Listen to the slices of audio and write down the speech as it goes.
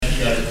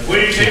Will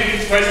you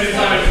take questions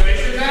on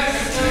inflation, Matt?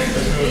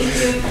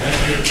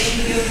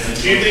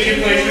 Do you think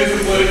inflation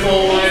is a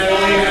political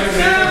liability?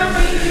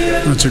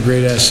 That's a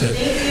great asset.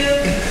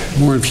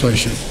 More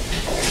inflation.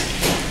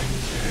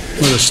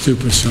 What a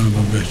stupid son of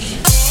a bitch.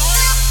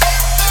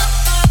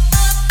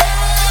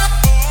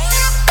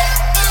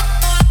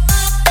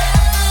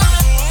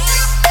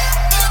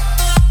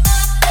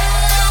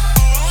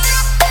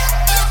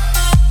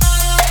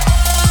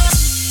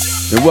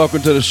 And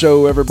welcome to the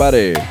show,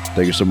 everybody.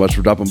 Thank you so much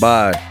for dropping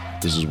by.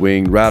 This is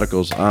Winged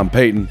Radicals. I'm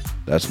Peyton.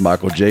 That's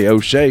Michael J.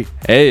 O'Shea.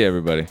 Hey,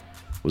 everybody.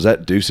 Was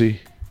that Ducey?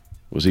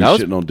 Was he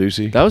shitting on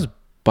Ducey? That was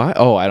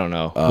I don't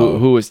know.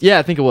 Who was? Yeah,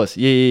 I think it was.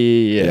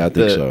 Yeah. Yeah, I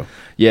think so.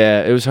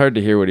 Yeah, it was hard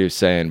to hear what he was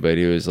saying, but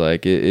he was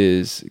like,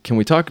 can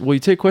we talk? Will you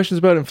take questions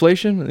about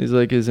inflation? And he's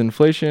like, is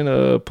inflation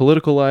a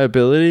political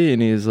liability?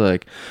 And he's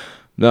like,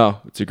 no,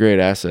 it's a great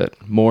asset.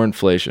 More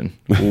inflation.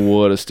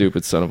 What a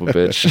stupid son of a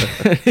bitch.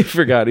 He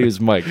forgot he was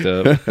mic'd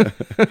up.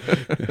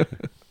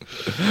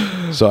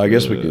 So I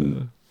guess we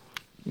can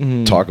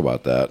talk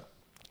about that.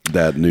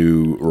 That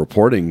new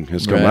reporting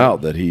has come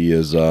out that he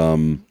is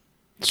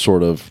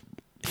sort of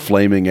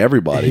flaming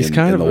everybody in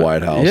the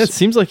White House. Yeah, it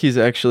seems like he's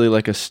actually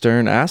like a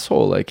stern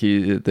asshole. Like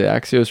the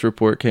Axios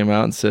report came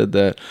out and said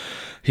that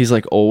he's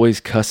like always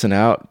cussing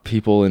out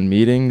people in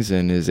meetings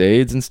and his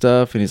aides and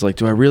stuff. And he's like,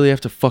 do I really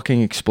have to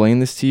fucking explain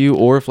this to you?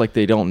 Or if like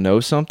they don't know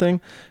something,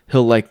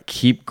 he'll like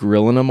keep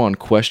grilling them on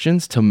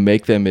questions to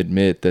make them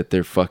admit that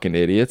they're fucking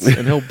idiots.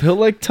 And he'll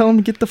like tell them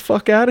to get the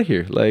fuck out of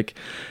here. Like,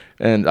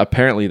 and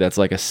apparently that's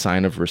like a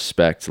sign of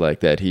respect,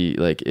 like that he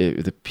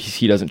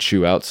doesn't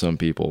chew out some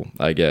people,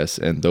 I guess.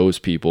 And those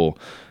people,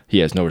 he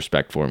has no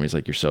respect for him. He's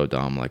like, you're so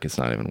dumb. Like, it's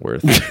not even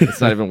worth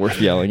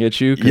yelling at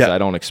you because I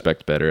don't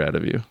expect better out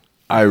of you.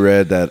 I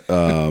read that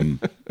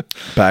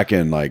back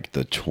in like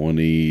the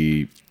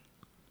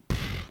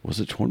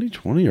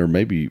 2020 or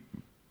maybe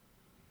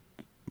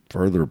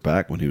further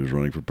back when he was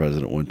running for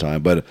president one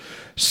time, but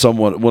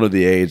one of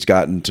the aides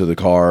got into the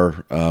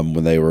car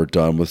when they were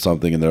done with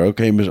something, and they're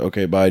okay,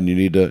 Biden, we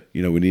need to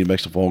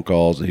make some phone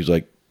calls, and he's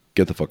like,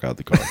 get the fuck out of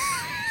the car.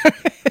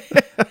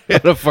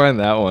 Gotta find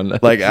that one.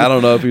 Like, I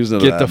don't know if he was in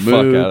get that the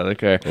mood fuck out of the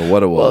car or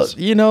what it was.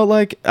 Well,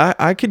 like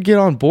I could get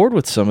on board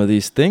with some of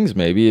these things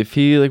maybe if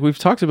he, like, we've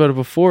talked about it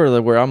before,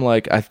 like, where I'm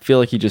like, I feel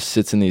like he just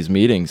sits in these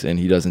meetings and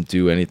he doesn't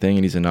do anything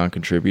and he's a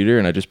non-contributor,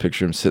 and I just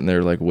picture him sitting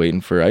there like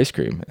waiting for ice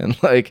cream,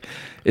 and like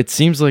it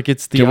seems like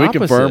it's the opposite.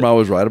 Can we confirm I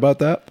was right about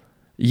that?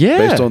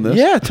 Yeah, based on this?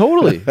 Yeah,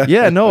 totally.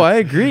 Yeah, no, I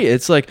agree.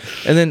 It's like,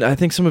 and then I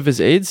think some of his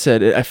aides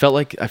said, I felt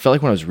like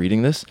when I was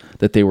reading this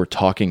that they were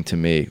talking to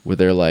me, where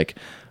they're like,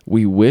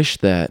 we wish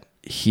that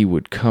he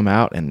would come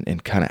out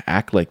and kind of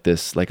act like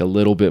this, like a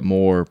little bit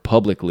more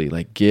publicly,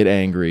 like get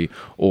angry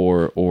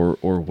or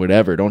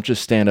whatever. Don't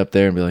just stand up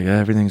there and be like,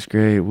 everything's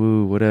great,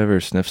 woo,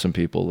 whatever, sniff some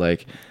people.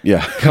 Like,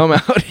 yeah, come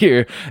out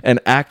here and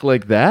act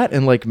like that,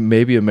 and like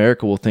maybe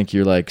America will think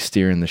you're like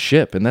steering the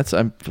ship. And that's,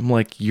 I'm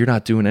like, you're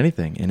not doing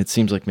anything. And it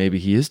seems like maybe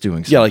he is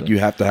doing something. Yeah, like you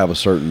have to have a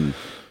certain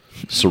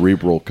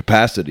cerebral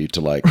capacity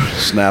to like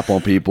snap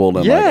on people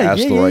and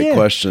ask the right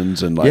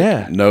questions and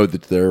like know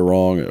that they're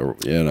wrong, or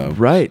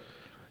right.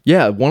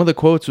 Yeah, one of the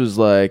quotes was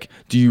like,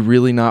 do you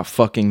really not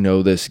fucking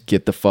know this?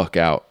 Get the fuck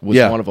out, was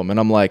one of them. And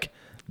I'm like,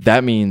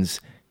 that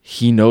means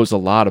he knows a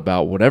lot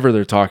about whatever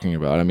they're talking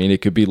about. I mean,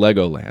 it could be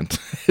Legoland.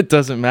 It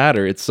doesn't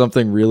matter. It's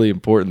something really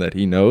important that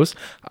he knows.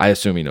 I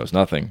assume he knows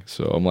nothing.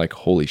 So I'm like,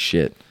 holy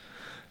shit,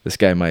 this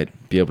guy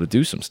might be able to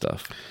do some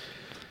stuff.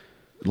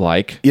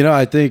 Like,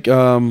 I think,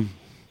 well,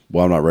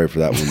 I'm not ready for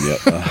that one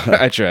yet.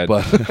 I tried.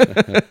 But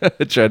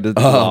I tried to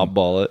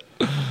lobball it.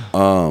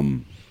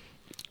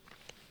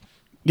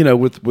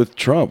 With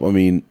Trump, I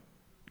mean,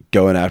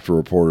 going after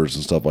reporters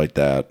and stuff like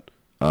that,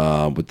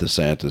 with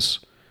DeSantis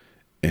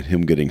and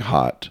him getting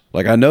hot.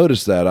 Like, I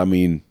noticed that. I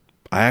mean,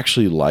 I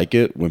actually like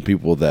it when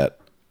people that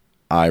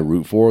I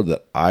root for,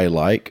 that I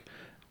like,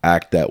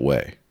 act that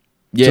way.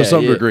 Yeah, to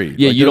some degree.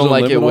 Yeah, like, you don't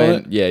like it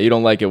when you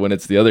don't like it when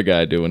it's the other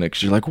guy doing it,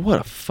 because you're like, what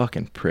a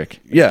fucking prick.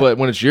 Yeah. But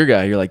when it's your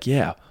guy, you're like,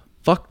 yeah,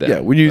 fuck that. Yeah,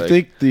 when you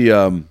think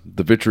the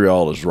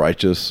vitriol is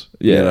righteous,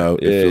 it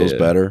feels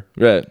better.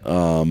 Right.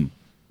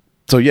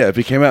 So yeah, if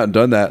he came out and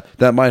done that,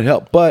 that might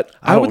help. But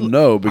I don't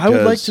know, because I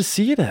would like to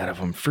see it out of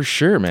him for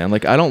sure, man.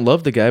 Like, I don't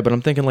love the guy, but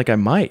I'm thinking like I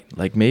might.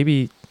 Like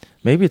maybe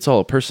it's all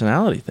a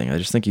personality thing. I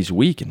just think he's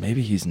weak, and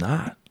maybe he's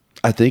not.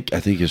 I think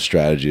his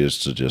strategy is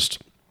to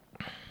just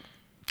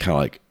kind of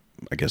like,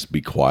 I guess,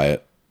 be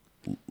quiet,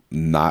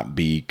 not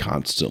be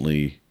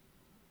constantly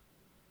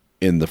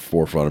in the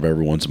forefront of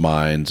everyone's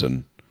minds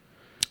and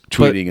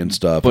tweeting and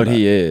stuff. But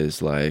he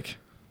is like,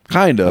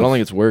 kind of. I don't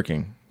think it's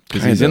working.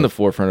 Because he's in the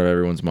forefront of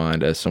everyone's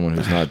mind as someone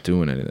who's not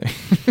doing anything.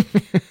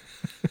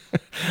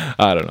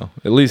 I don't know.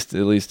 At least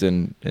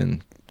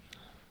in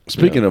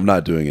Speaking of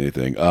not doing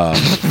anything,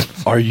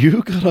 are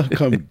you gonna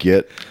come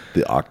get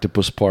the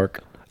octopus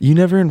park? You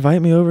never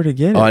invite me over to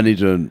get it. Oh, I need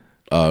to.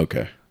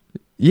 Okay.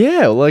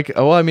 Yeah, like,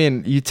 oh, I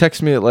mean, you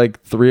text me at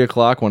like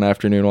 3:00 one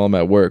afternoon while I'm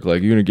at work.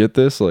 Like, you gonna get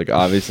this? Like,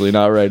 obviously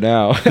not right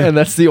now. And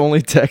that's the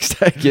only text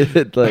I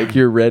get. Like,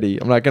 you're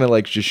ready. I'm not gonna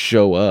like just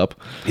show up.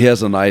 He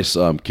has a nice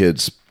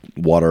kids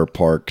water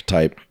park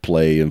type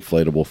play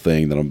inflatable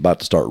thing that I'm about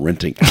to start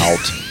renting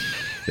out.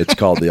 It's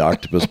called the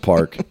Octopus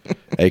Park,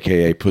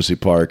 aka Pussy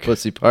Park.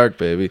 Pussy Park,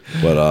 baby.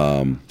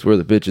 But It's where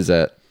the bitch is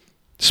at.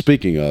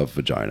 speaking of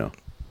vagina,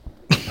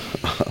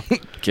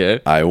 Okay.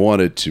 I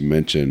wanted to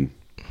mention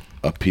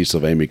a piece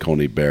of Amy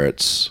Coney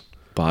Barrett's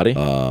Body.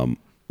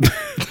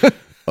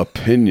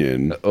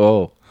 opinion.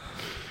 Oh,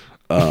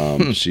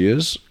 She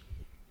is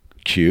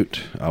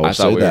cute. I will I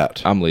thought say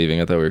that. I'm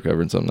leaving. I thought we were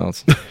covering something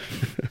else.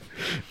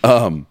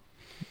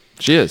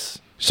 She is.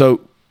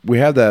 So we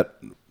had that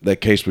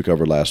case we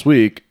covered last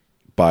week,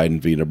 Biden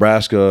v.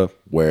 Nebraska,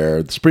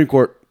 where the Supreme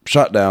Court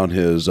shot down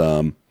his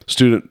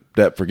student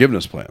debt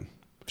forgiveness plan.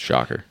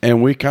 Shocker.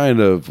 And we kind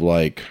of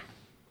like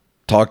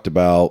talked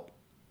about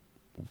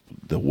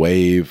the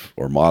waive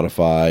or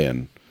modify,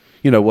 and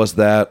was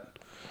that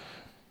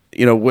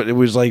what it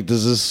was like?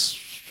 Does this?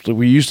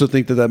 We used to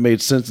think that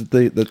made sense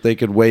that they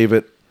could waive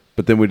it,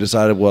 but then we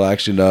decided, well,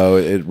 actually, no,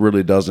 it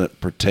really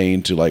doesn't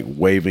pertain to like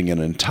waiving an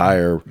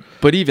entire.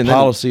 But even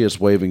policy is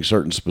waiving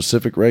certain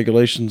specific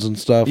regulations and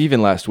stuff.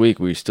 Even last week,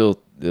 we still,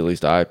 at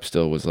least I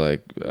still was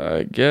like,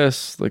 I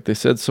guess, like they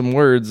said some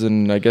words,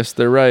 and I guess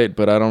they're right,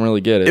 but I don't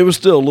really get it. It was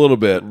still a little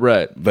bit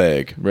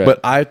vague, Right. But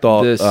I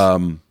thought,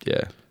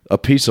 yeah. a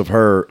piece of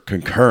her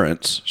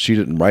concurrence. She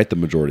didn't write the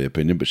majority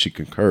opinion, but she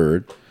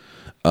concurred.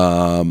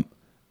 And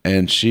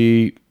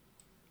she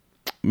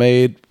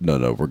made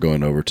no. We're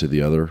going over to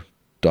the other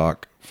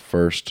doc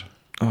first.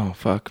 Oh,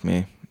 fuck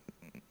me.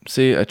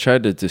 See, I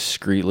tried to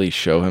discreetly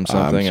show him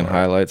something and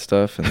highlight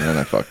stuff, and then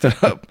I fucked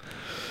it up.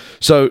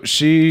 So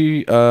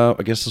she, I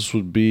guess this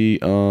would be,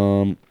 I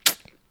don't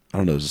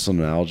know, is this an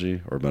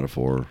analogy or a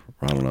metaphor?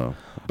 I don't know.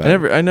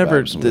 I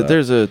never.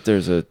 There's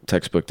a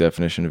textbook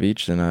definition of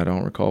each, and I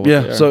don't recall. What they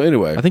are. So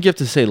anyway, I think you have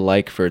to say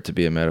like for it to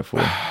be a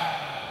metaphor.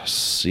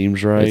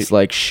 seems right. It's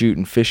like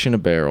shooting fish in a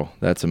barrel.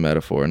 That's a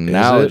metaphor. An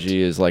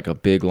analogy is like a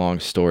big long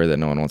story that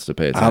no one wants to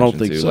pay attention to. I don't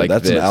think so. Like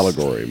that's this. an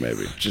allegory,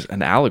 maybe. Just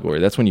an allegory.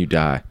 That's when you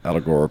die.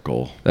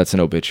 Allegorical. That's an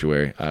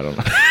obituary. I don't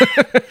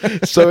know.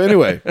 So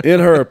anyway, in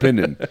her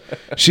opinion,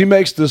 she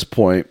makes this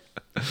point,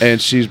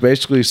 and she's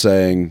basically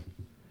saying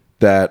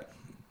that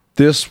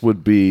this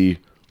would be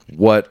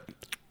what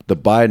the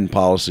Biden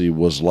policy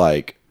was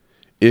like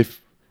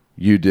if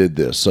you did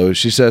this. So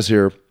she says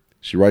here,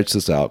 she writes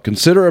this out: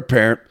 consider a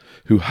parent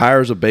who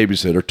hires a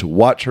babysitter to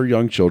watch her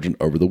young children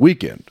over the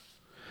weekend.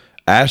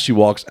 As she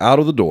walks out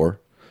of the door,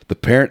 the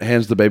parent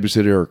hands the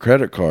babysitter her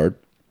credit card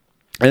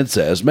and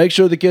says, "Make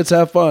sure the kids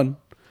have fun."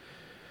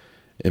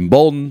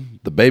 Emboldened,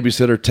 the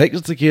babysitter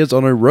takes the kids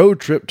on a road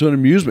trip to an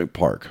amusement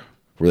park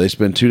where they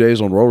spend 2 days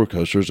on roller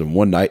coasters and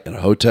 1 night in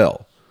a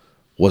hotel.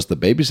 Was the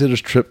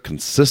babysitter's trip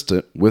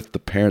consistent with the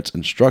parent's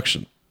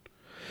instruction?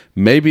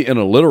 Maybe in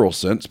a literal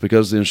sense,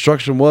 because the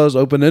instruction was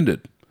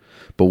open-ended.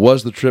 But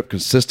was the trip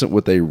consistent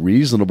with a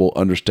reasonable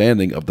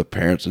understanding of the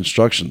parent's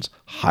instructions?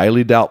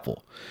 Highly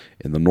doubtful.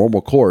 In the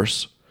normal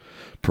course,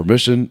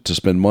 permission to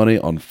spend money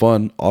on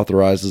fun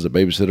authorizes a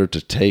babysitter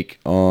to take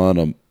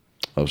on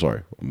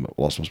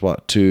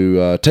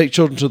take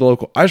children to the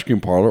local ice cream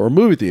parlor or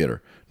movie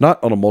theater,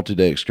 not on a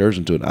multi-day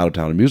excursion to an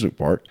out-of-town amusement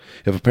park.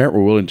 If a parent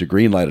were willing to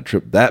greenlight a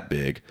trip that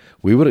big,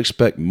 we would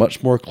expect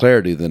much more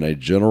clarity than a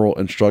general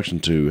instruction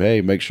to,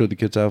 hey, make sure the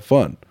kids have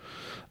fun.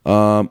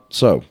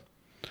 So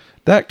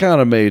that kind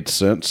of made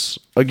sense.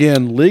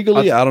 Again,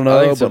 legally, I don't know.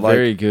 I think it's but a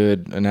very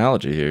good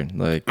analogy here.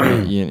 Like,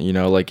 you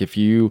know, like if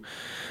you're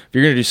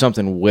going to do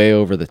something way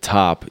over the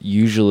top,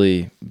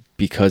 usually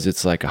because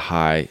it's like a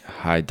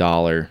high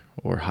dollar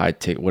or high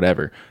ticket,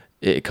 whatever,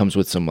 it comes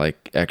with some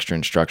like extra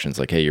instructions.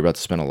 Like, hey, you're about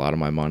to spend a lot of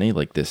my money.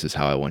 Like, this is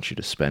how I want you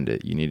to spend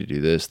it. You need to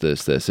do this,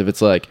 this, this. If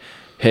it's like,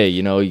 hey,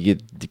 you know, you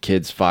get the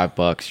kids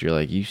 $5, you're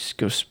like, you just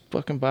go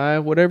fucking buy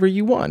whatever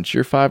you want. It's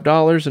your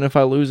 $5, and if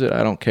I lose it,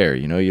 I don't care.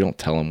 You know, you don't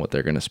tell them what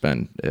they're going to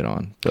spend it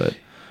on. But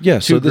yeah,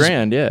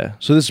 $2,000, yeah.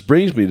 So this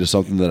brings me to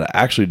something that I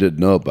actually didn't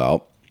know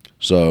about.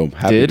 So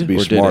happy to be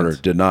smarter.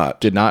 Did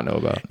not know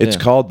about. It's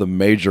called the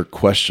Major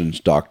Questions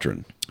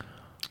Doctrine,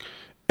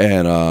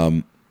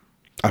 and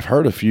I've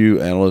heard a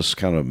few analysts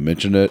kind of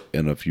mention it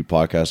in a few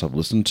podcasts I've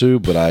listened to,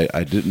 but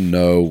I didn't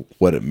know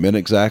what it meant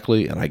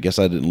exactly, and I guess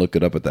I didn't look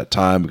it up at that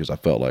time because I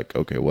felt like,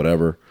 okay,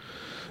 whatever.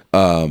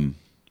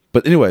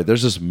 But anyway,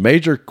 there's this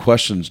Major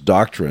Questions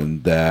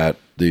Doctrine that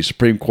the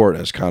Supreme Court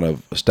has kind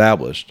of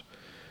established,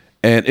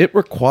 and it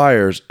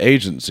requires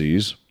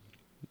agencies,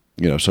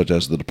 you know, such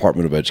as the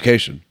Department of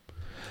Education,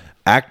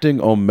 acting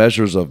on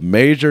measures of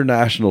major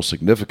national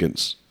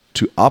significance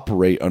to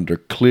operate under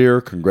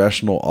clear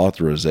congressional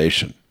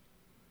authorization.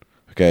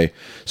 Okay,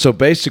 so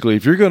basically,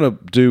 if you're going to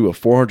do a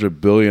 $400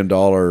 billion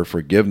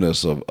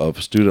forgiveness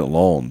of student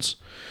loans,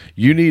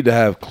 you need to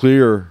have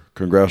clear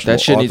congressional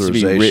authorization. That shit needs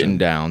to be written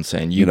down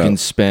saying you can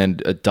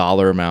spend a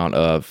dollar amount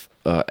of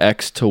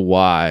X to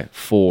Y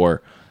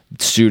for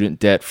student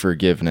debt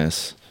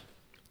forgiveness.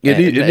 It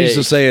needs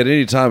to say at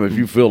any time, if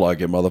you feel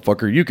like it,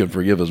 motherfucker, you can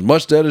forgive as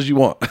much debt as you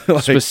want.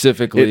 Like,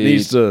 specifically, it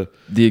needs to,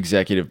 the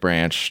executive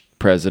branch,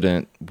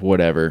 president,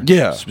 whatever.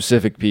 Yeah.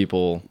 Specific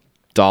people,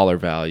 dollar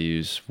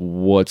values,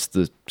 what's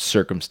the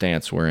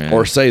circumstance we're in.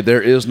 or say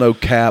there is no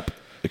cap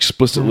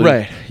explicitly.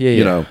 Right. Yeah, You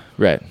yeah. know.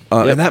 Right.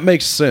 And that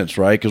makes sense,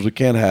 right? Because we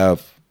can't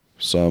have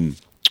some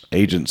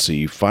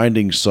agency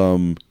finding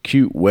some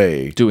cute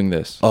way Doing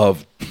this.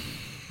 of,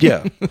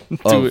 yeah,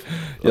 of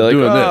You're like,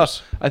 doing "Oh,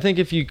 this. I think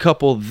if you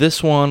couple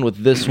this one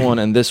with this one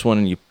and this one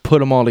and you put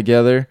them all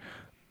together,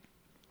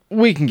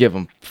 we can give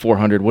them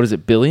 400. What is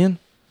it? Billion?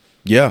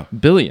 Yeah,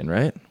 Billion,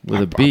 right?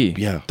 With a B.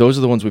 yeah. Those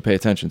are the ones we pay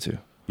attention to.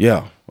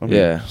 yeah. I mean,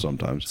 Yeah.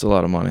 sometimes. It's a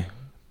lot of money.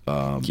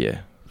 Yeah.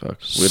 Fuck. We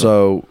don't-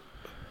 So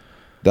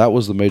that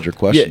was the major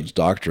questions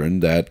doctrine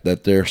that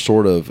they're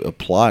sort of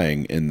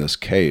applying in this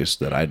case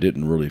that I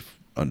didn't really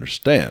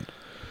understand.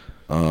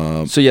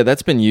 So yeah,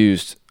 that's been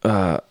used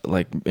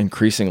like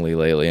increasingly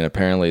lately, and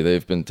apparently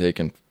they've been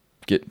taking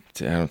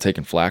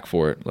flack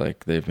for it.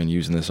 Like they've been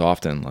using this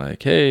often.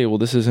 Like, hey, well,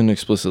 this isn't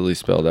explicitly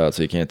spelled out,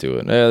 so you can't do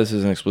it. Yeah, this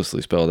isn't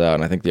explicitly spelled out.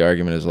 And I think the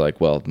argument is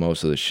like, well,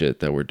 most of the shit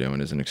that we're doing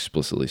isn't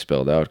explicitly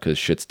spelled out because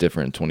shit's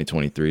different in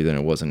 2023 than it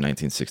was in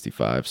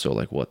 1965. So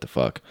like, what the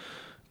fuck?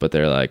 But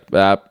they're like,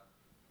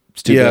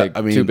 it's too Yeah, big.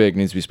 I mean, too big,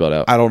 needs to be spelled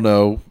out. I don't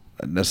know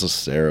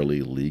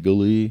necessarily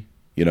legally,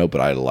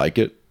 but I like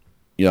it.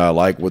 I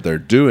like what they're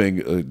doing.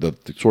 The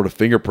sort of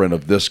fingerprint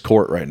of this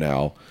court right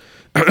now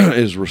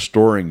is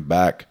restoring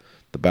back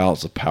the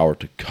balance of power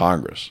to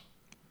Congress.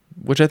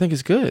 Which I think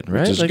is good,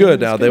 right? Which is Like, good. I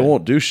think Now, it's they good.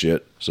 won't do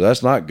shit, so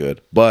that's not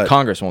good. But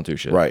Congress won't do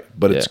shit. right.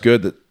 But it's Yeah.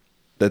 good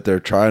that they're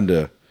trying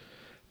to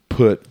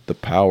put the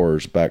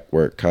powers back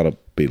where it kind of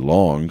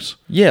belongs.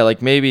 Yeah,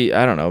 like maybe,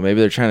 I don't know, maybe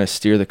they're trying to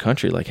steer the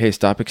country. Like, hey,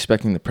 stop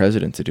expecting the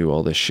president to do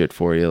all this shit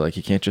for you. Like,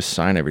 you can't just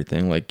sign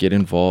everything. Like, get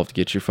involved.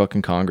 Get your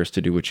fucking Congress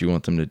to do what you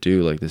want them to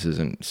do. Like,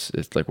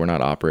 it's like we're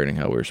not operating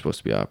how we were supposed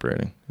to be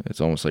operating.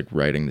 It's almost like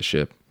righting the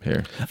ship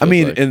here. I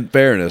mean, Like. in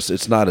fairness,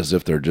 it's not as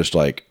if they're just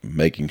like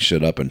making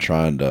shit up and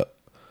trying to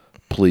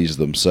please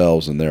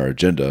themselves and their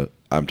agenda.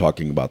 I'm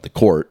talking about the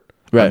court.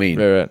 Right, I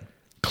mean, right.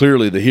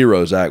 clearly the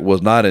HEROES Act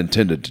was not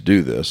intended to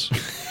do this.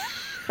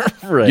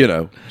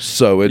 Right.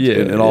 So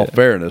in all Yeah.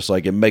 fairness,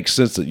 like it makes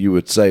sense that you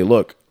would say,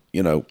 look,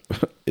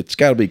 it's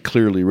got to be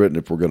clearly written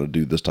if we're going to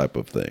do this type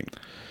of thing.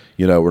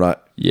 We're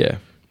not Yeah.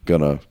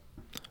 gonna.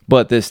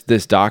 But this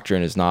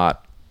doctrine is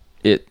not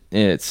it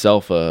in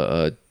itself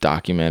a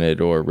documented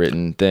or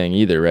written thing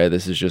either, right?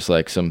 This is just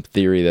like some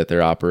theory that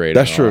they're operating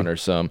That's true. on or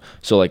so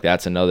like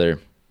that's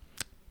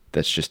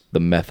just the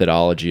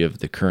methodology of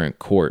the current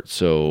court.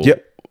 So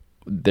Yep.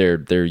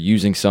 they're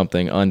using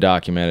something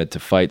undocumented to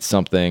fight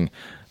something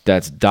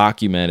that's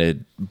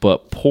documented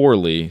but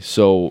poorly.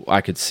 So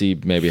I could see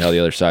maybe how the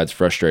other side's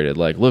frustrated.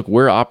 Like, look,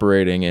 we're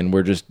operating and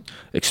we're just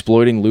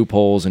exploiting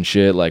loopholes and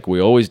shit like we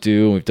always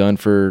do. We've done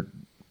for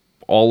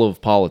all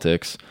of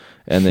politics.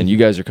 And then you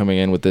guys are coming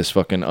in with this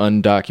fucking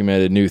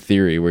undocumented new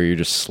theory where you're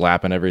just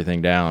slapping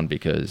everything down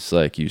because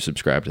like you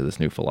subscribe to this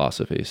new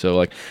philosophy. So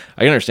like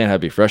I can understand how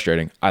it'd be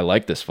frustrating. I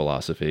like this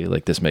philosophy.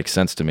 Like this makes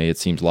sense to me. It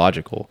seems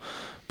logical.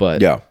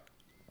 But Yeah.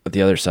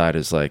 the other side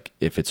is like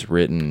if it's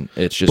written,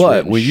 it's just But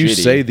written when you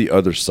shitty. say the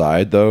other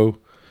side, though,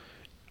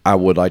 I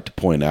would like to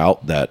point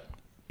out that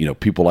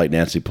people like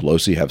Nancy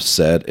Pelosi have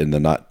said in the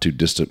not too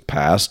distant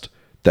past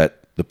that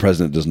the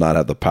president does not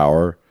have the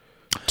power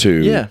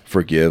to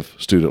forgive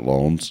student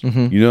loans.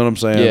 You know what I'm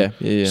saying?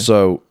 Yeah.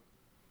 So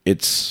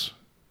it's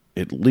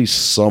at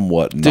least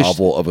somewhat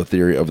novel of a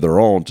theory of their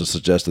own to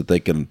suggest that they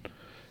can,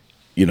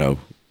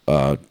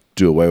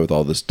 do away with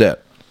all this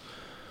debt.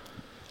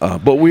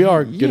 But we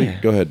are getting. Yeah.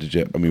 Go ahead, did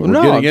you? I mean, we're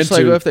no, getting just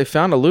into. like if they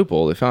found a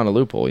loophole, they found a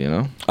loophole,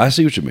 I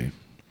see what you mean.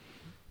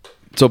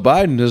 So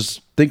Biden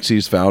thinks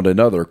he's found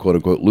another quote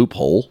unquote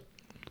loophole.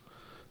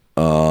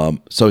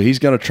 So he's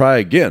going to try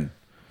again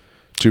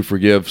to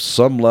forgive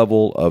some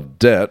level of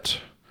debt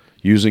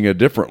using a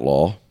different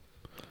law.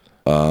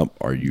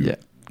 Are you? Yeah.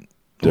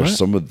 There's What?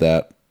 some of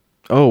that.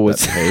 Oh,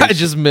 it's, page- I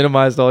just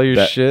minimized all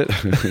your shit.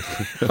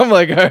 I'm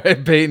like, all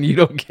right, Peyton, you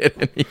don't get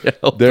any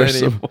help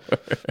There's anymore.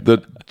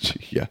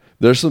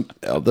 There's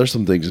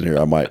some things in here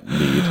I might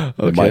need that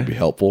Okay. might be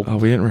helpful. Oh,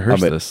 we didn't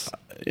rehearse this.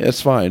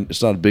 It's fine.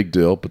 It's not a big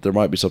deal, but there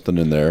might be something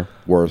in there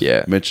worth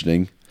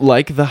mentioning.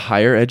 Like the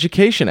Higher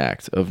Education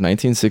Act of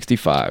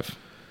 1965.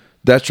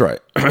 That's right.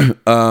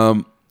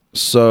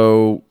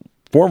 So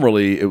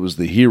formerly it was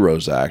the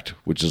HEROES Act,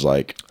 which is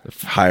like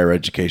higher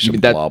education.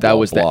 That blah, blah,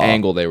 was blah. the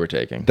angle they were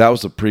taking. That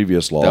was the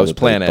previous law That was that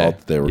Plan they A. thought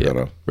that they were Yeah.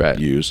 going Right.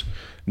 to use.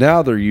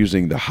 Now they're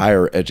using the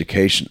Higher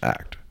Education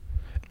Act.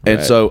 And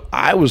Right. so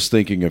I was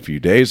thinking a few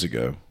days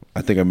ago,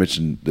 I think I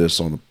mentioned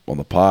this on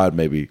the pod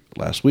maybe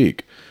last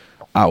week.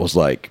 I was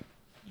like,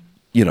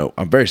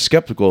 I'm very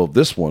skeptical of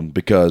this one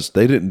because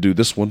they didn't do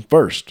this one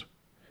first.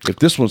 If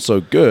this one's so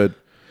good,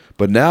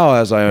 but now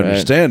as I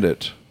understand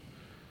it,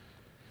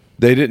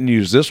 they didn't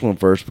use this one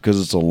first because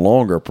it's a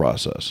longer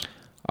process.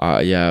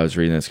 Yeah, I was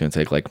reading it's going to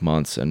take like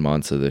months and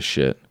months of this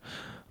shit.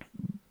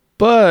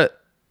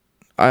 But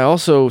I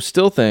also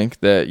still think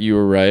that you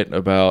were right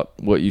about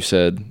what you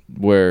said,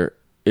 where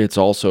it's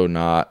also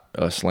not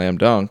a slam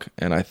dunk,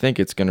 and I think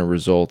it's going to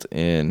result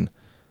in,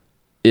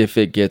 if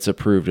it gets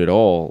approved at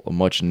all, a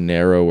much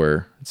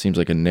narrower, it seems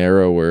like a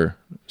narrower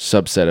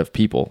subset of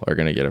people are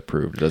going to get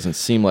approved. It doesn't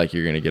seem like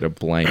you're going to get a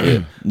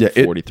blanket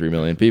 43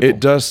 million people. It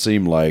does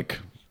seem like,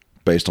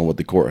 based on what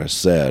the court has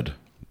said,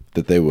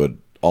 that they would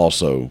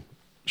also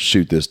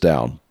shoot this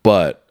down.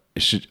 But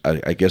it should,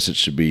 I guess it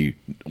should be,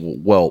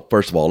 well,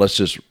 first of all, let's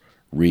just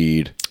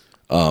read,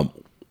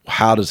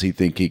 how does he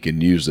think he can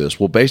use this?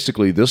 Well,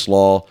 basically, this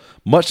law,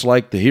 much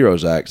like the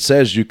HEROES Act,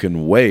 says you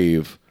can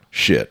waive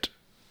shit.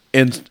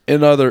 In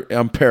other,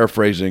 I'm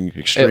paraphrasing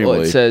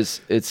extremely.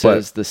 It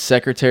says the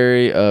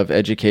Secretary of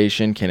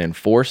Education can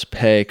enforce,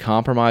 pay,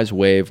 compromise,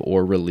 waive,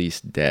 or release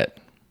debt.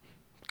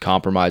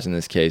 Compromise in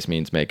this case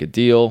means make a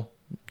deal,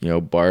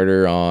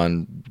 barter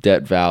on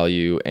debt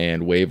value,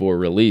 and waive or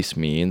release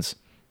means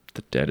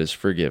the debt is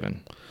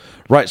forgiven.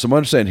 Right. So my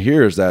understanding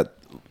here is that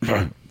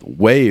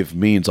waive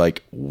means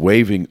like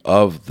waiving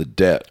of the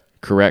debt.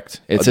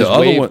 Correct. It says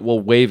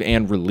waive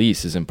and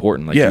release is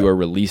important. Like you are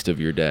released of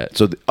your debt.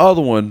 So the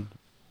other one,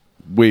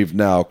 we've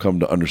now come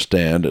to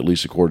understand, at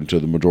least according to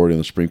the majority of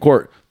the Supreme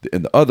Court,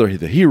 and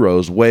the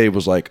HEROES, waive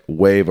was like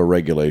waive a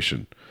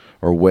regulation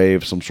or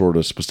waive some sort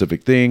of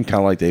specific thing,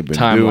 kind of like they've been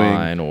doing.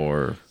 Timeline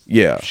or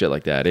shit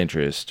like that,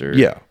 interest or...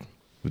 Yeah.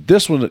 But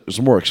this one is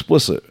more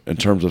explicit in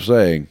terms of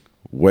saying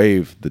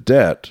waive the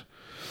debt.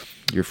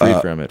 You're free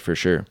from it for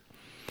sure.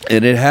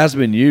 And it has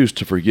been used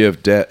to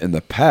forgive debt in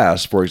the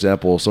past. For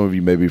example, some of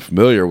you may be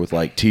familiar with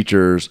like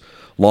teachers,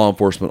 law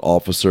enforcement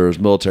officers,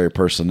 military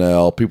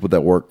personnel, people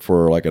that work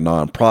for like a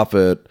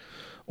nonprofit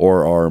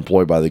or are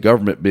employed by the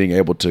government being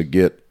able to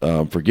get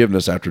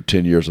forgiveness after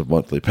 10 years of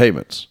monthly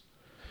payments.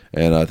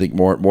 And I think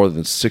more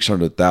than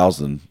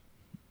 600,000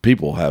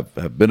 people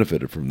have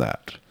benefited from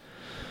that.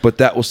 But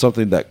that was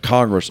something that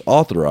Congress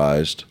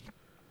authorized,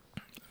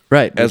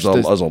 right, as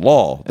a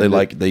law.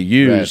 They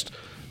used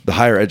the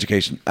Higher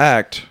Education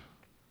Act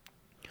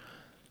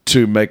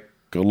to make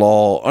a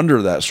law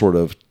under that sort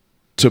of,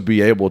 to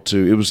be able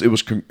to,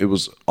 it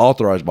was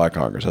authorized by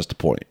Congress. That's the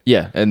point.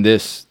 Yeah, and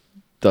this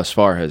thus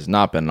far has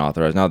not been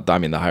authorized.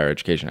 The Higher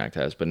Education Act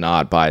has, but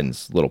not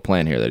Biden's little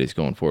plan here that he's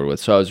going forward with.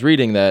 So I was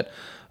reading that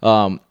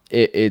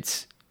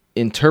it's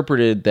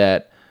interpreted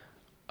that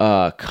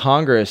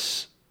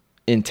Congress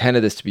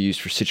intended this to be used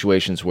for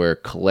situations where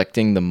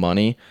collecting the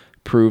money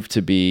proved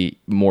to be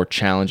more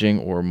challenging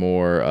or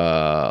more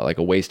like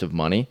a waste of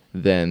money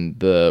than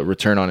the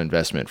return on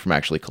investment from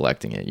actually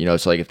collecting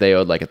it. So like if they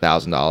owed like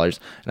 $1,000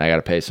 and I got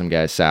to pay some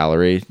guy's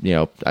salary,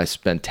 I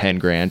spent 10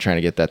 grand trying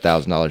to get that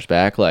 $1,000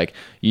 back. Like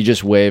you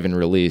just waive and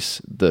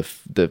release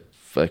the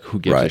like who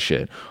gives a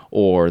shit.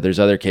 Or there's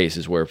other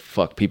cases where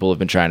people have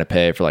been trying to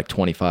pay for like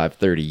 25,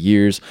 30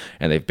 years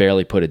and they've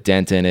barely put a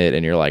dent in it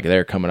and you're like,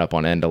 they're coming up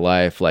on end of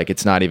life. Like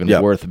it's not even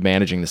worth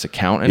managing this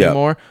account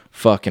anymore.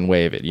 Fucking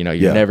waive it.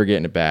 You're never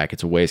getting it back.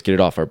 It's a waste. Get it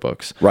off our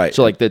books. Right.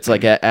 So like it's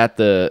like at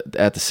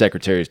the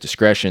Secretary's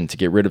discretion to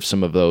get rid of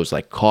some of those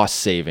like cost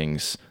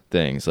savings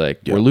things.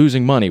 Like we're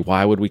losing money.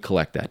 Why would we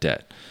collect that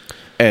debt?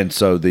 And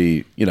so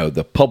the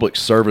public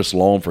service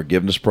loan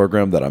forgiveness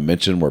program that I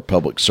mentioned, where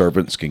public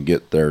servants can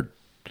get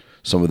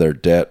some of their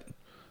debt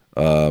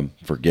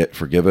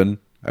forgiven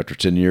after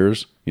 10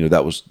 years,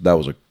 that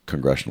was a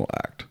congressional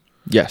act.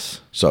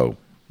 Yes. So,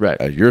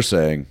 right, as you're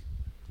saying,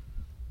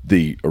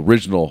 the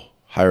original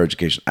Higher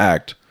Education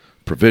Act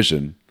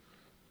provision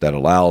that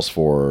allows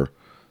for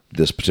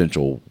this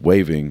potential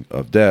waiving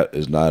of debt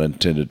is not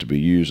intended to be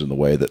used in the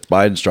way that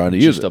Biden's trying to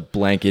use it. Just a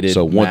blanketed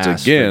so once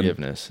mass again,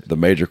 forgiveness. The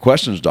major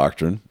questions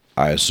doctrine,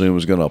 I assume,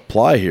 is going to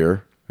apply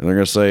here, and they're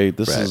going to say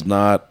this is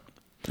not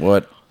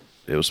what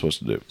it was supposed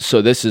to do.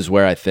 So this is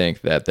where I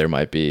think that there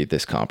might be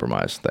this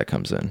compromise that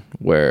comes in,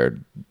 where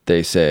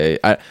they say,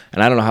 and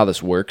I don't know how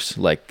this works.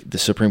 Like the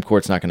Supreme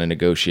Court's not going to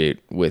negotiate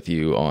with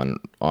you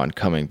on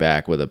coming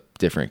back with a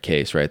different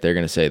case, right? They're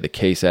going to say the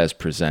case as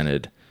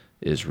presented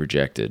is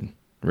rejected,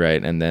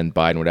 right? And then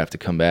Biden would have to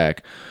come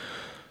back.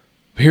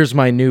 Here's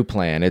my new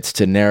plan. It's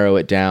to narrow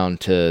it down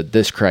to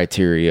this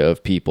criteria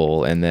of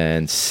people and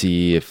then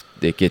see if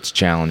it gets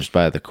challenged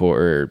by the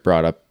court or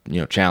brought up,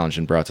 challenged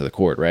and brought to the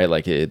court, right?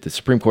 Like the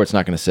Supreme Court's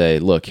not going to say,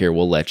 look, here,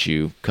 we'll let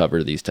you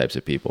cover these types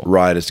of people.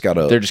 Right. It's got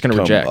to, they're just going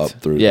to reject. Up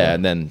through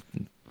and then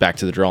back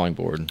to the drawing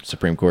board.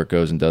 Supreme Court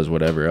goes and does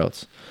whatever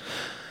else.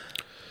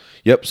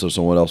 Yep. So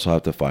someone else will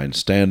have to find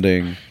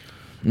standing.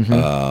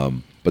 Mm-hmm.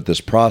 But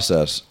this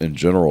process in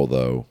general,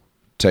 though,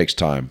 takes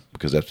time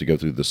because they have to go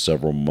through the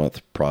several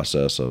month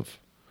process of,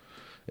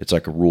 it's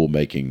like a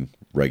rule-making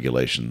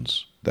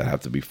regulations that have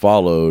to be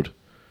followed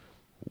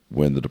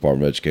when the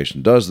Department of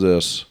Education does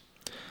this,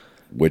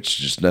 which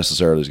just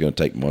necessarily is going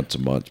to take months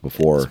and months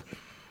before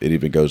it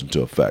even goes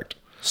into effect.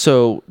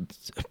 So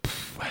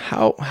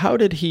how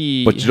did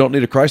he... But you don't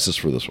need a crisis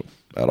for this one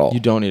at all. You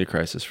don't need a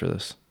crisis for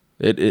this.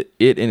 It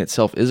in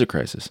itself is a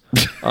crisis.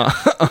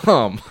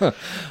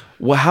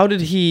 Well, how's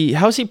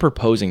he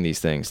proposing these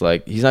things?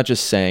 Like, he's not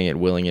just saying it,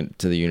 willing it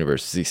to the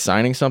universe. Is he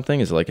signing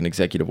something? Is it like an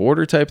executive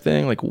order type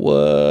thing? Like,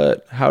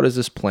 what? How does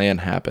this plan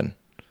happen?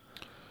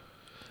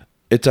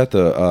 It's at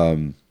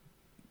the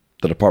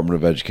Department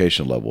of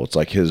Education level. It's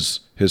like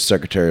his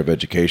Secretary of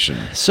Education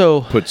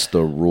puts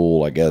the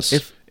rule, I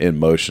guess, in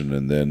motion,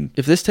 and then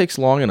if this takes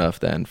long enough,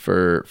 then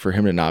for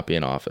him to not be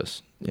in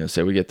office,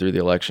 say we get through the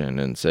election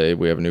and say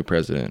we have a new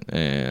president,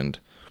 and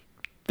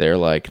they're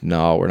like,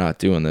 no, we're not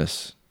doing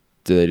this.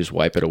 Do they just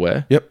wipe it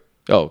away? Yep.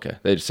 Oh, okay.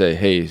 They just say,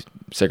 hey,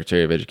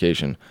 Secretary of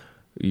Education,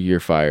 you're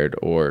fired,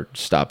 or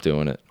stop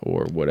doing it,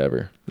 or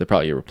whatever. They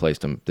probably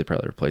replaced him.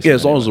 Yeah,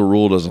 as long as the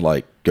rule doesn't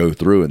like go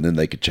through, and then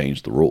they could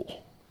change the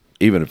rule,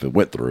 even if it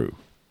went through.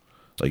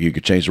 Like, you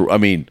could change the rule. I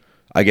mean,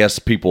 I guess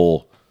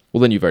people.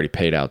 Well, then you've already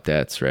paid out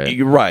debts, right?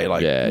 You're right.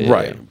 Like,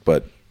 right. Yeah.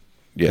 But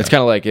yeah, it's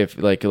kind of like if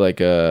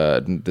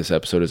this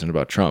episode isn't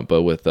about Trump,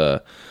 but with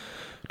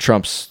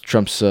Trump's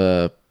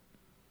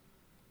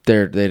they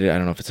I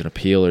don't know if it's an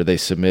appeal or they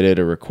submitted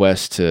a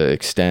request to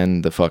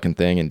extend the fucking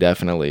thing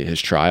indefinitely,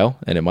 his trial,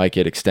 and it might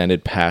get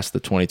extended past the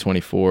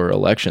 2024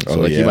 election.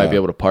 So he might be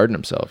able to pardon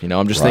himself.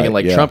 I'm just thinking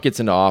like Trump gets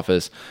into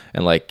office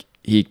and like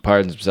he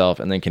pardons himself,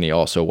 and then can he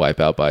also wipe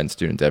out Biden's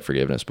student debt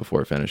forgiveness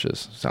before it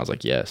finishes? Sounds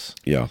like yes.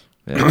 Yeah.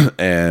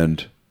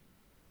 And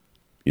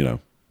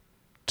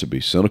to be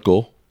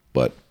cynical,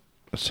 but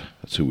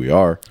that's who we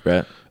are.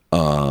 Right.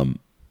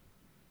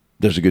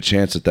 There's a good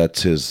chance that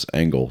that's his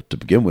angle to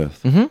begin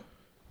with. Mm-hmm.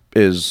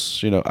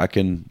 Is, I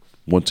can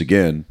once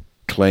again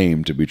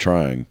claim to be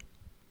trying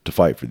to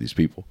fight for these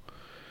people,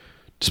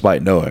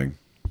 despite knowing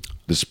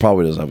this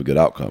probably doesn't have a good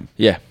outcome.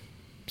 Yeah.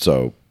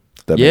 So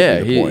that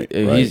may be the point.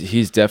 Right?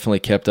 He's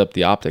definitely kept up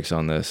the optics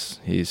on this.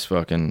 He's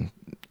fucking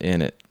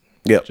in it.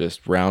 Yep.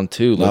 Just round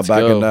 2. Not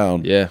backing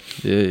down. Yeah.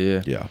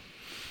 Yeah.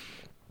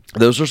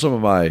 Those are some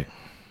of my,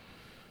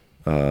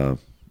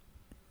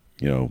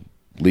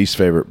 least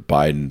favorite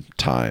Biden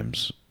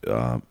times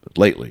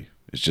lately.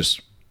 It's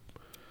just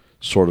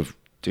sort of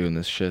doing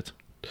this shit,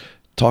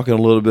 talking a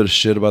little bit of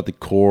shit about the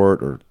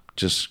court, or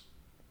just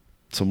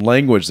some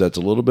language that's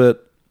a little bit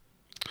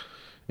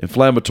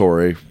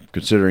inflammatory,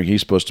 considering he's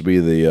supposed to be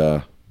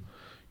the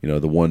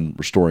the one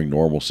restoring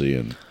normalcy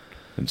and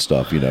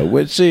stuff.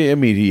 Which,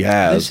 he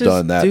has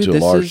done that to a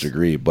large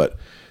degree, but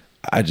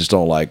I just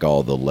don't like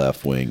all the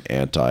left wing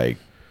anti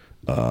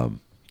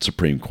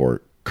Supreme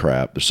Court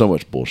crap. There's so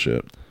much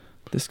bullshit.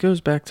 This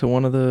goes back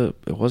to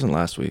it wasn't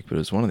last week, but it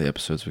was one of the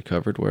episodes we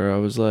covered where I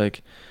was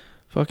like,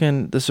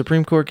 fucking, the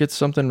Supreme Court gets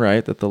something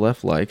right that the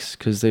left likes,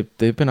 because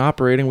they've been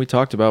operating, we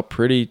talked about,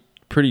 pretty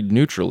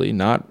neutrally,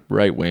 not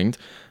right-winged,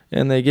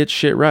 and they get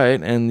shit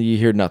right, and you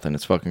hear nothing.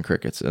 It's fucking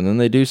crickets. And then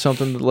they do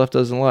something that the left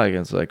doesn't like,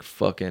 and it's like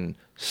fucking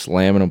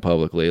slamming them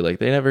publicly. Like,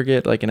 they never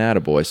get like an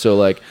attaboy. So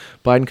like,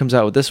 Biden comes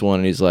out with this one,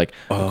 and he's like,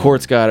 the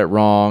court's got it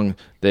wrong,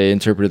 they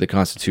interpreted the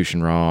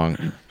Constitution wrong,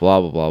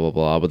 blah, blah, blah, blah,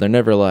 blah. But they're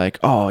never like,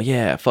 oh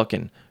yeah,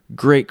 fucking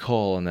great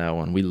call on that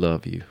one, we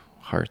love you,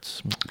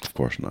 hearts. Of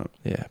course not.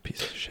 Yeah,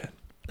 piece of shit.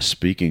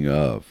 Speaking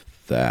of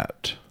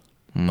that,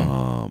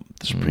 the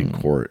Supreme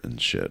Court and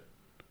shit.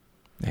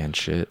 And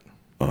shit.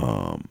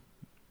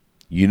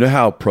 You know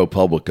how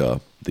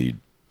ProPublica, the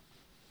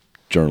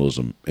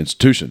journalism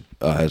institution,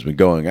 has been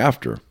going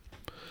after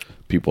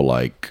people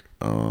like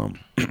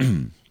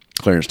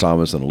Clarence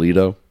Thomas and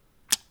Alito?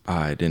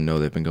 I didn't know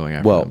they've been going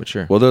after them, but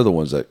sure. Well, they're the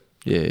ones that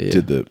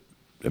did the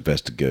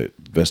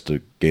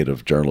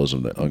investigative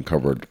journalism that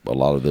uncovered a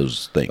lot of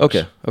those things.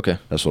 Okay.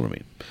 That's what I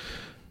mean.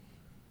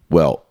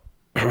 Well,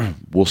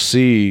 we'll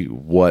see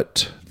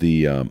what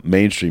the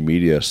mainstream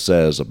media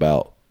says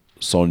about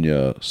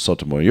Sonia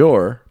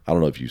Sotomayor. I don't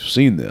know if you've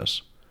seen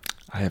this.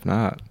 I have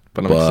not,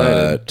 but I'm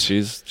excited.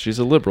 She's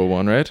a liberal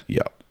one, right?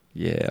 Yeah.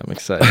 Yeah, I'm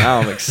excited.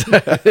 Now I'm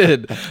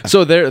excited.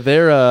 So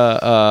they're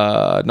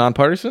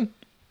nonpartisan?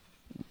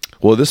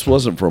 Well, this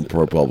wasn't from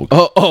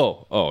ProPublica.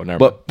 Oh, never mind.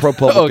 But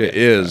ProPublica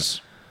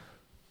is,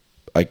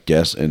 I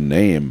guess, in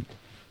name,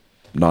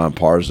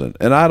 nonpartisan,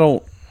 and I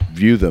don't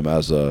view them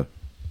as a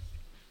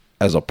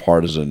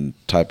partisan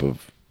type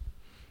of,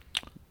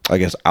 I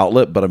guess,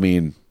 outlet. But I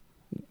mean,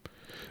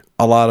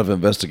 a lot of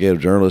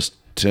investigative journalists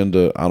tend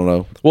to, I don't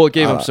know. Well, it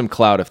gave them some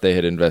clout if they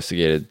had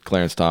investigated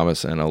Clarence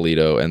Thomas and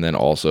Alito, and then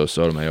also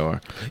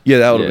Sotomayor. Yeah,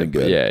 that would have been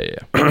good.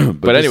 Yeah.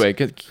 but anyway,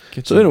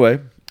 so anyway,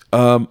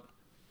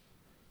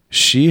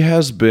 she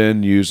has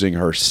been using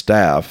her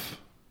staff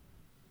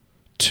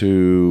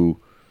to,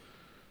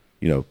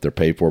 they're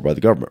paid for by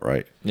the government,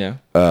 right? Yeah.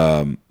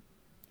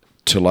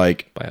 To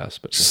like by us,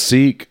 but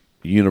seek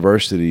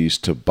universities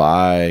to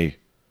buy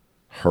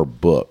her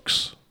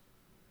books.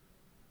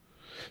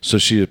 So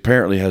she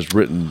apparently has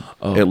written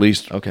at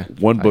least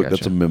one book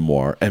that's a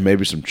memoir, and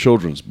maybe some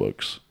children's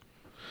books.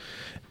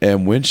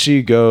 And when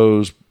she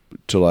goes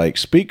to like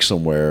speak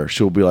somewhere,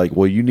 she'll be like,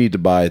 well, you need to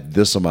buy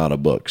this amount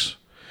of books.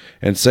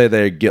 And say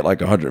they get like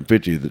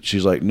 150, that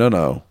she's like,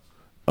 no.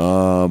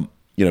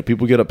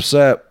 People get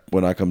upset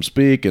when I come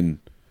speak, and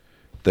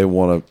they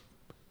want to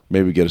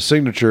maybe get a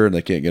signature, and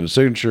they can't get a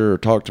signature or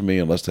talk to me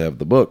unless they have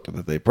the book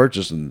that they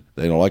purchased, and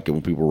they don't like it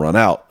when people run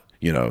out.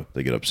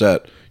 they get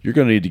upset. You're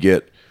going to need to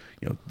get,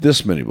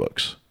 this many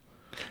books.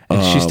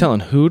 And she's telling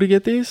who to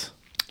get these?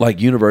 Like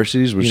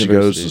universities where she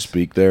goes to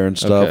speak there and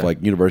stuff. Okay.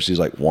 Like universities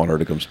want her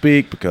to come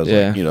speak because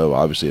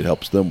obviously it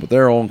helps them with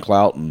their own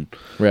clout and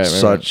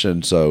such. Right.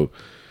 And so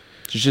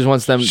she just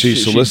wants them.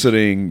 She's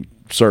soliciting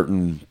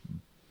certain,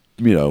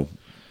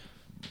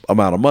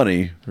 amount of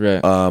money,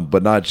 right?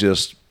 But not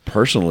just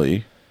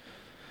personally.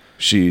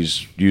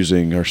 She's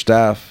using her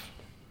staff,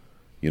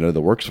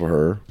 that works for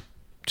her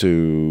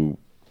to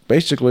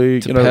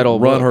basically peddle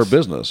run books. her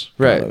business,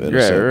 Right. in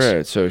a sense.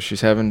 Right. So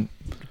she's having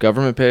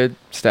government paid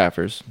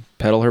staffers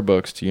peddle her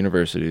books to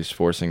universities,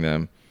 forcing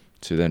them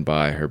to then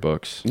buy her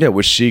books. Yeah,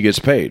 which she gets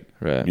paid.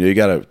 Right. You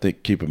got to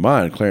keep in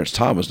mind, Clarence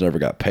Thomas never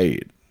got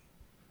paid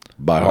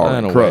by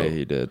Harlan in a Crow. way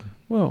he did.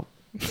 Well,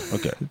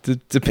 okay.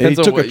 Depends he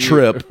on took what a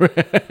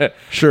trip.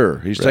 Sure,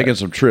 he's taking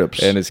some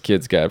trips, and his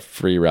kids got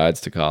free rides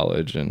to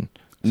college. And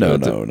so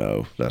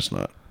no, that's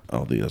not. I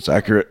don't think that's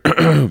accurate.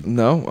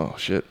 No. Oh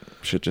shit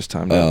just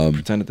timed out.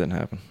 Pretend it didn't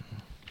happen.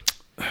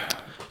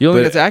 You don't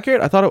think that's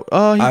accurate? I thought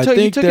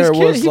he took his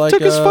kid. He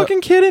took his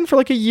fucking kid in for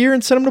like a year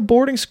and sent him to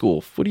boarding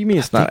school. What do you mean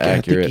it's not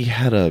accurate? I think he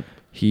had a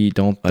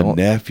don't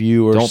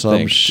nephew or some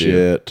think,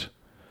 shit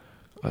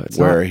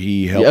where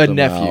he helped a him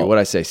nephew. out. What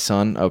I say,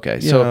 son? Okay,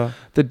 Yeah. so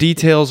the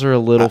details are a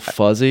little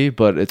fuzzy,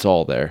 but it's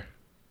all there.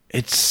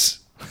 It's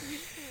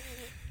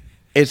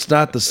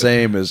not the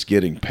same as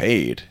getting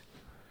paid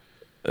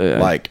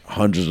like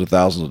hundreds of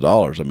thousands of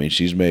dollars. I mean,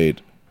 she's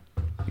made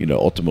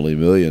ultimately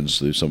millions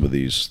through some of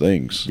these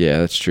things. Yeah,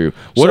 that's true.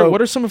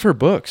 What are some of her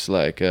books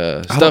like?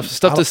 Stuff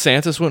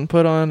DeSantis wouldn't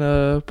put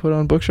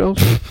on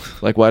bookshelves.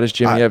 Like, why does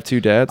Jimmy have two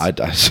dads?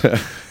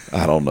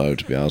 I don't know,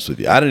 to be honest with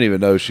you. I didn't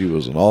even know she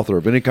was an author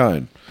of any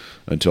kind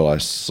until I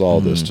saw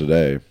this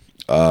today.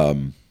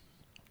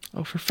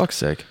 Oh, for fuck's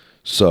sake!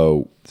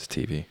 So it's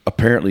TV.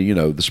 Apparently,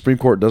 the Supreme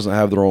Court doesn't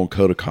have their own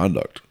code of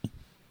conduct.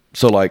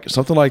 So, like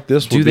something like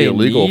this would Do be they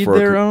illegal need for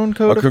their own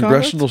code a of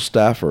congressional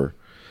staffer.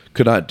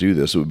 Could not do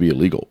this; it would be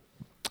illegal.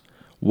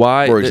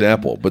 Why, for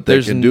example? But they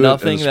there's can do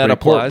nothing it in the that Supreme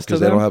Court applies to because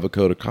them? they don't have a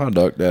code of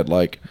conduct that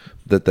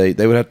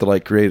they would have to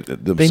create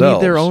it themselves. They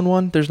need their own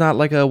one. There's not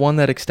like a one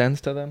that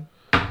extends to them.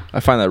 I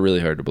find that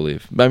really hard to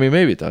believe. I mean,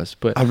 maybe it does,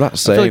 but I'm not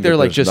saying I feel like they're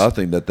there's just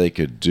nothing that they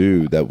could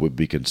do that would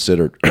be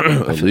considered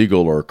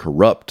illegal or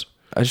corrupt.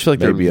 I just feel like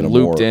maybe they're in a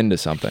looped more- into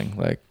something.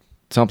 Like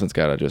something's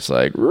got to just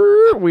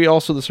we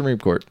also the Supreme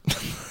Court.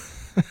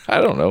 I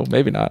don't know.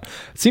 Maybe not.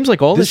 It seems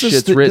like all this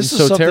shit's written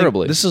so something-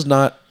 terribly. This is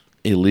not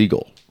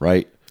illegal,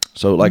 right?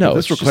 So, No, if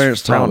this it's were just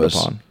Clarence frowned Thomas,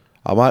 upon.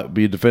 I might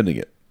be defending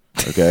it,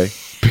 okay?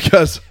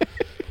 Because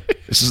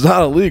this is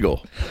not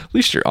illegal. At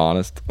least you're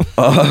honest.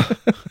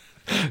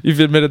 You've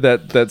admitted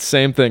that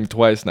same thing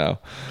twice now.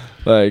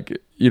 Like,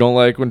 you don't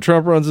like when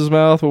Trump runs his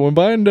mouth, but when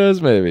Biden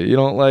does, maybe. You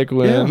don't like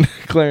when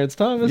Clarence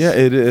Thomas. Yeah,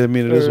 it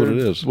is what it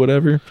is.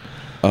 Whatever.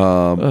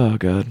 Oh,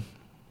 God.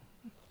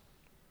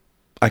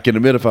 I can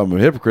admit if I'm a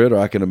hypocrite, or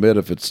I can admit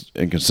if it's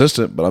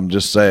inconsistent, but I'm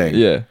just saying.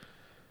 Yeah.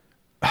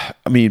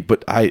 I mean,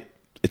 but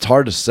it's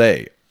hard to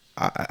say.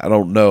 I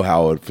don't know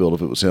how I would feel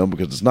if it was him,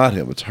 because it's not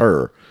him, it's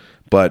her.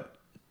 But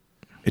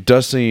it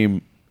does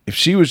seem, if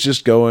she was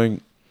just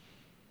going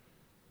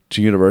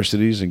to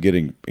universities and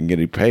getting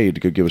paid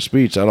to go give a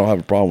speech, I don't have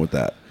a problem with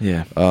that.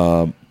 Yeah.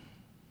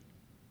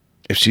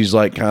 If she's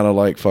kind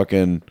of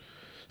fucking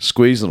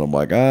squeezing them,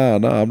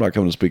 no, I'm not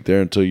coming to speak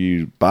there until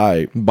you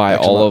buy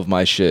all of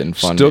my shit and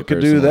fund still me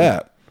could do personally.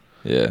 that.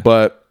 Yeah.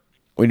 But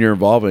when you're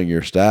involving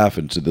your staff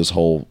into this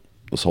whole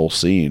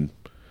scene,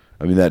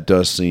 I mean, that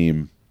does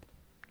seem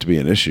to be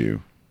an issue.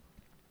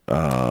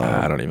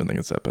 I don't even think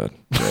it's that bad.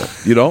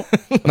 You don't?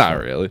 Not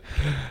really.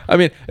 I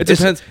mean, it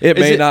depends. It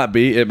may not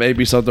be. It may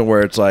be something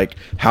where it's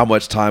how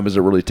much time is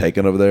it really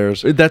taking over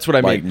theirs? That's what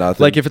I mean.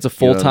 Nothing. Like if it's a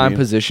full-time You know what I mean?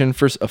 position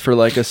for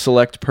a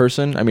select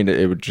person, I mean,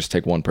 it would just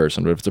take one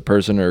person. But if it's a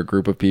person or a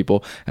group of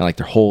people and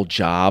their whole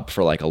job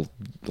for a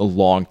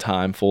long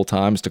time, full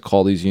time, is to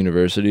call these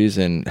universities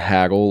and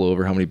haggle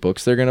over how many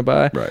books they're going to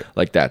buy,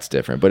 right? That's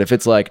different. But if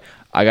it's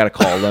I got to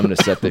call them to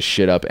set this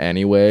shit up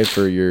anyway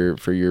for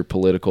your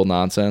political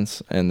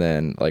nonsense, and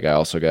then I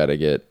also got to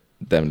get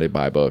them to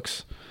buy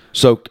books.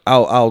 So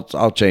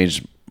I'll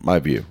change my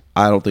view.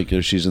 I don't think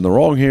she's in the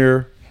wrong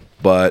here,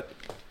 but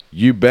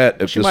you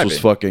bet if this was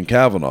fucking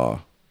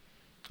Kavanaugh,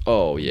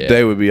 oh yeah,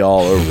 they would be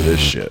all over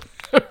this shit.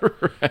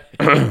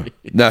 Right.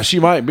 Now she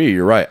might be.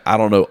 You're right. I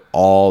don't know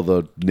all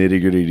the nitty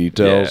gritty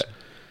details,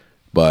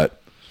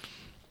 but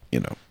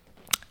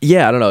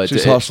yeah, I don't know.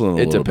 She's hustling a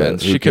little bit. It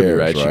depends. She could be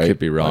right. She could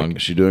be wrong.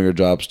 Is she doing her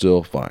job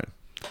still? Fine.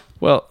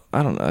 Well,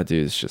 I don't know,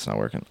 dude. This shit's not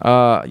working.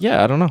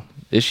 Yeah, I don't know.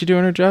 Is she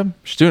doing her job?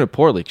 She's doing it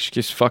poorly. She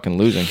keeps fucking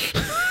losing.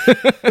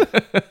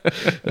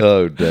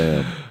 Oh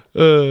damn.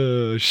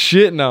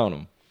 Shitting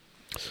on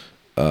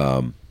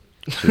them.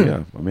 So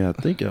yeah, I mean, I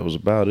think that was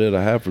about it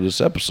I have for this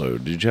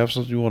episode. Did you have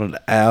something you wanted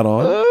to add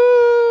on?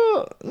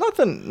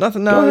 Nothing. No,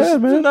 Go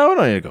ahead, man. No, we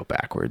don't need to go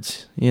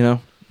backwards.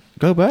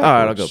 Go back. All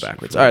right, I'll go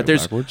backwards. All right,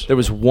 there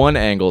was one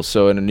angle.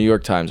 So in a New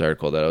York Times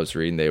article that I was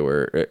reading, it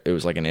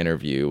was an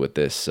interview with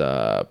this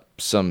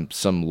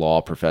some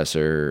law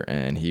professor,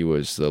 and he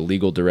was the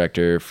legal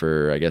director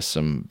for, I guess,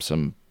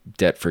 some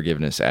debt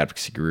forgiveness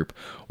advocacy group,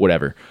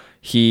 whatever.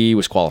 He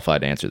was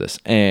qualified to answer this,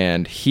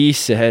 and he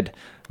said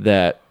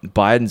that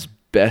Biden's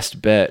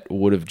best bet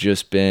would have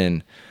just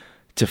been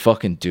to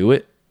fucking do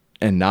it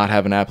and not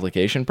have an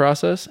application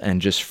process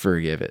and just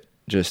forgive it.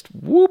 Just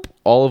whoop,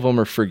 all of them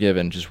are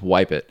forgiven. Just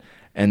wipe it,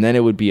 and then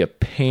it would be a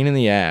pain in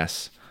the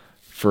ass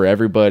for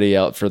everybody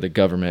else, for the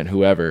government,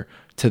 whoever,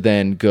 to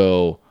then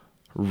go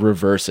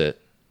reverse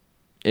it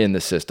in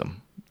the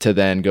system, to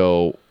then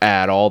go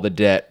add all the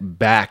debt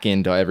back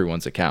into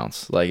everyone's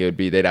accounts. Like, it would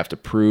be, they'd have to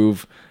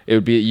prove,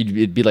 it'd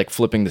be like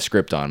flipping the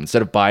script on him.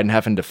 Instead of Biden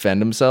having to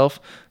defend himself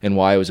and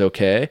why it was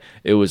okay,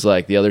 it was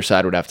like the other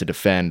side would have to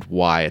defend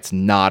why it's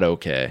not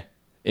okay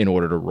in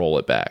order to roll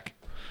it back.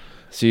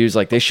 So he was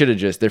like, they should have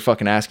just, they're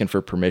fucking asking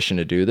for permission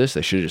to do this.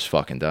 They should have just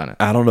fucking done it.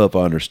 I don't know if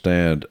I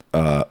understand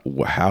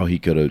how he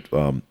could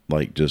have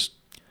just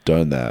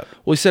done that.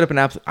 Well, he set up an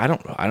app. I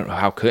don't know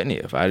how couldn't he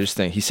have. I just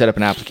think he set up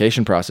an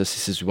application process. He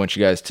says, we want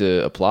you guys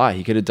to apply.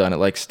 He could have done it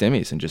like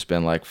Stimmies and just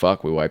been like,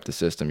 fuck, we wiped the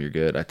system. You're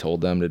good. I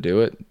told them to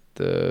do it.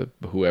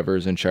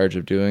 Whoever's in charge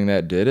of doing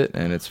that did it,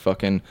 and it's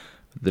fucking,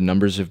 the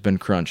numbers have been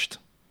crunched.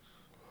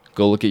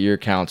 Go look at your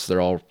accounts.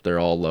 They're all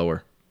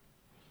lower.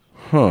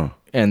 Huh.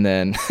 And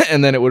then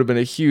it would have been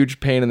a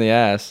huge pain in the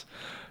ass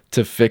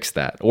to fix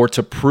that, or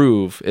to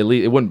prove, at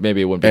least it wouldn't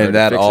be hard and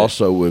that to fix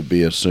also would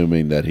be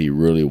assuming that he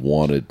really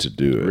wanted to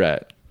do it,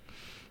 right?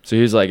 So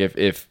he was like,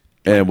 if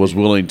and was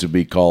willing to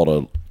be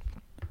called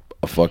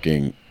a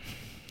fucking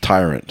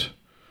tyrant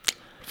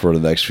for the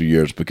next few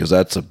years, because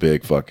that's a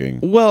big fucking.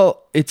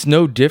 Well, it's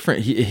no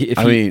different.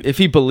 If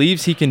he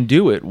believes he can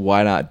do it,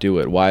 why not do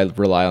it? Why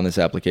rely on this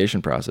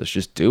application process?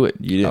 Just do it.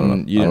 You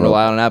didn't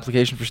rely on an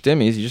application for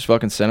Stimmies. You just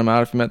fucking sent them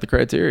out if you met the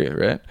criteria,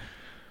 right?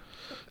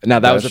 Now,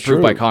 that was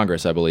approved by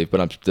Congress, I believe,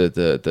 but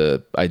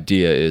the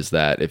idea is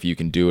that if you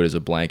can do it as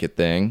a blanket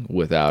thing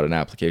without an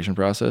application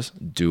process,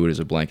 do it as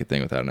a blanket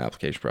thing without an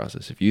application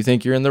process. If you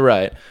think you're in the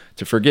right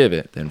to forgive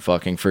it, then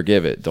fucking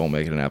forgive it. Don't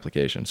make it an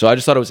application. So I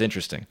just thought it was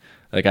interesting.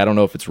 Like, I don't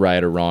know if it's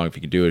right or wrong, if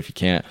you can do it, if you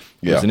can't.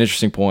 Yeah. It's an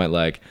interesting point.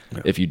 Like,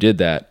 if you did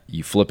that,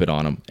 you flip it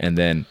on them, and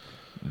then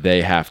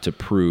they have to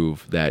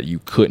prove that you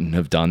couldn't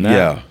have done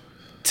that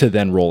to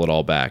then roll it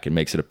all back. It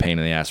makes it a pain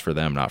in the ass for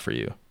them, not for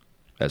you,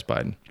 as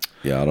Biden.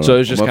 Yeah, I don't so know. It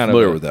was just I'm kind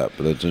familiar of with that,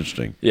 but that's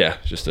interesting. Yeah,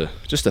 just a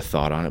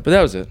thought on it. But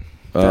that was it.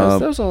 That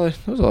was all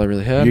I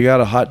really had. You got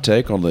a hot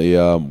take on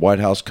the White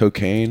House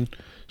cocaine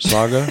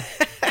saga?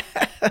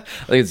 I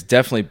think it's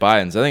definitely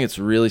Biden's. I think it's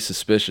really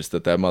suspicious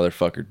that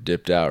motherfucker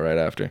dipped out right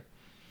after.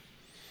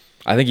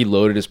 I think he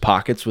loaded his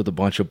pockets with a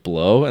bunch of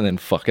blow and then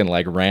fucking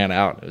like ran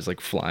out. It was like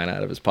flying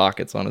out of his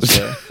pockets on his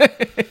way.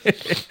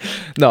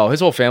 No, his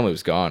whole family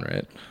was gone,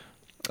 right?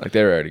 Like,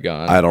 they were already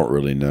gone. I don't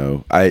really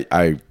know.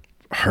 I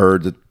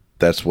heard that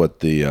that's what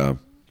the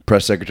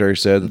press secretary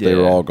said, that they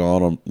were all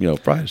gone on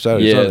Friday,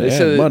 Saturday,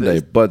 Sunday, and Monday.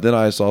 But then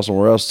I saw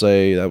somewhere else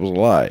say that was a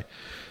lie.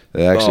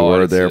 They actually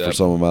were there for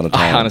some amount of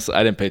time. Honestly,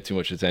 I didn't pay too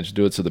much attention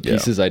to it. So the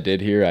pieces I did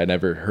hear, I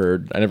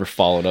never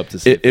followed up to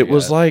see. It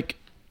was like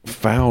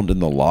found in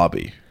the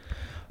lobby.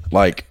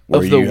 Like,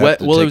 where you have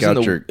to take out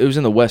it was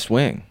in the West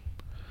Wing.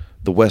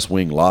 The West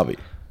Wing lobby.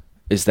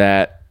 Is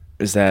that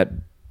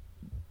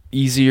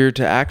easier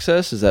to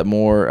access? Is that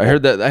more? I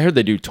heard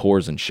they do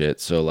tours and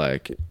shit. So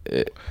like,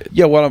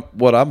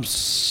 what I'm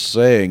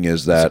saying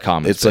is that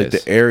it's like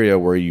the area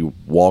where you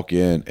walk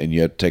in and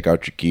you have to take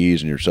out your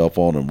keys and your cell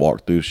phone and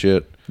walk through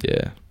shit.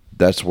 Yeah,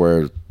 that's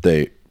where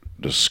they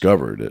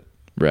discovered it.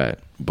 Right,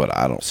 but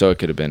I don't. So it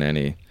could have been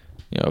any.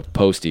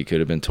 Posty could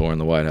have been touring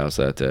the White House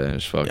that day. And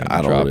just fucking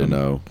I don't really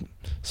know.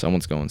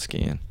 Someone's going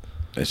skiing.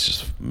 It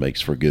just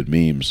makes for good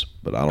memes,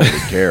 but I don't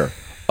really care.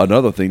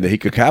 Another thing that he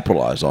could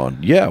capitalize on.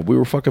 Yeah, we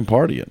were fucking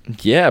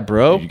partying. Yeah,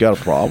 bro. You got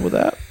a problem with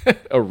that?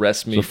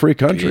 Arrest me. It's a free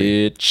country.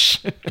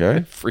 Bitch.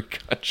 Okay? Free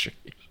country.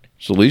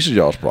 It's the least of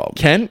y'all's problem.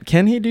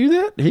 Can he do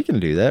that? He can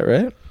do that,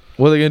 right?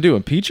 What are they going to do?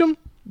 Impeach him?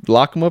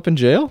 Lock him up in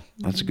jail?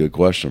 That's a good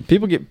question.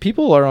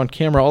 People are on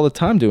camera all the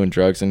time doing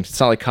drugs, and it's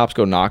not like cops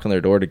go knock on their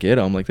door to get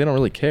them. Like, they don't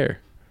really care.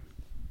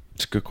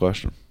 It's a good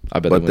question. I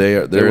bet. But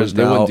there is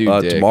now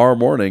tomorrow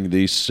morning,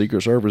 the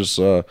Secret Service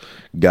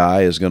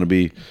guy is going to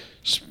be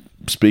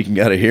speaking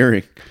at a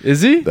hearing.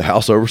 Is he? The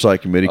House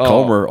Oversight Committee.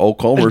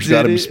 Comer's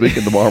got him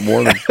speaking tomorrow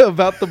morning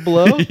about the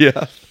blow.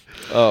 Yeah.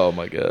 Oh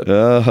my god.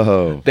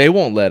 Oh. They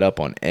won't let up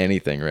on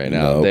anything right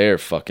now. Nope. They're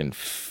fucking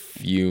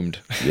fumed.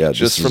 Yeah,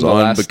 just this is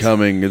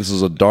unbecoming. This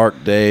is a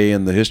dark day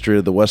in the history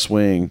of the West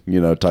Wing.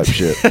 Type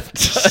shit.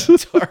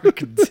 Dark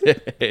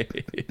day.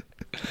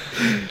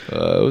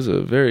 It was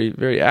a very,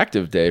 very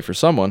active day for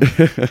someone.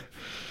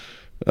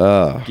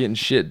 Getting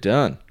shit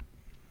done.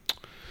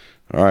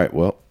 All right.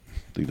 Well,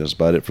 I think that's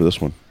about it for this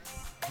one.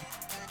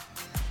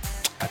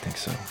 I think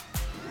so.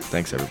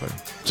 Thanks, everybody.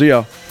 See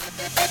y'all.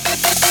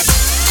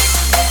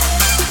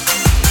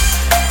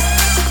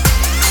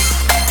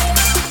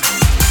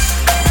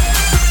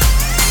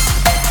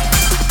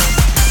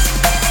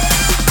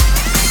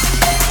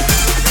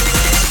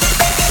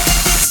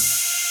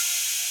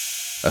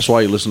 That's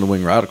why you listen to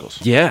Wing Radicals.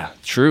 Yeah,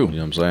 true. You know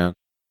what I'm saying?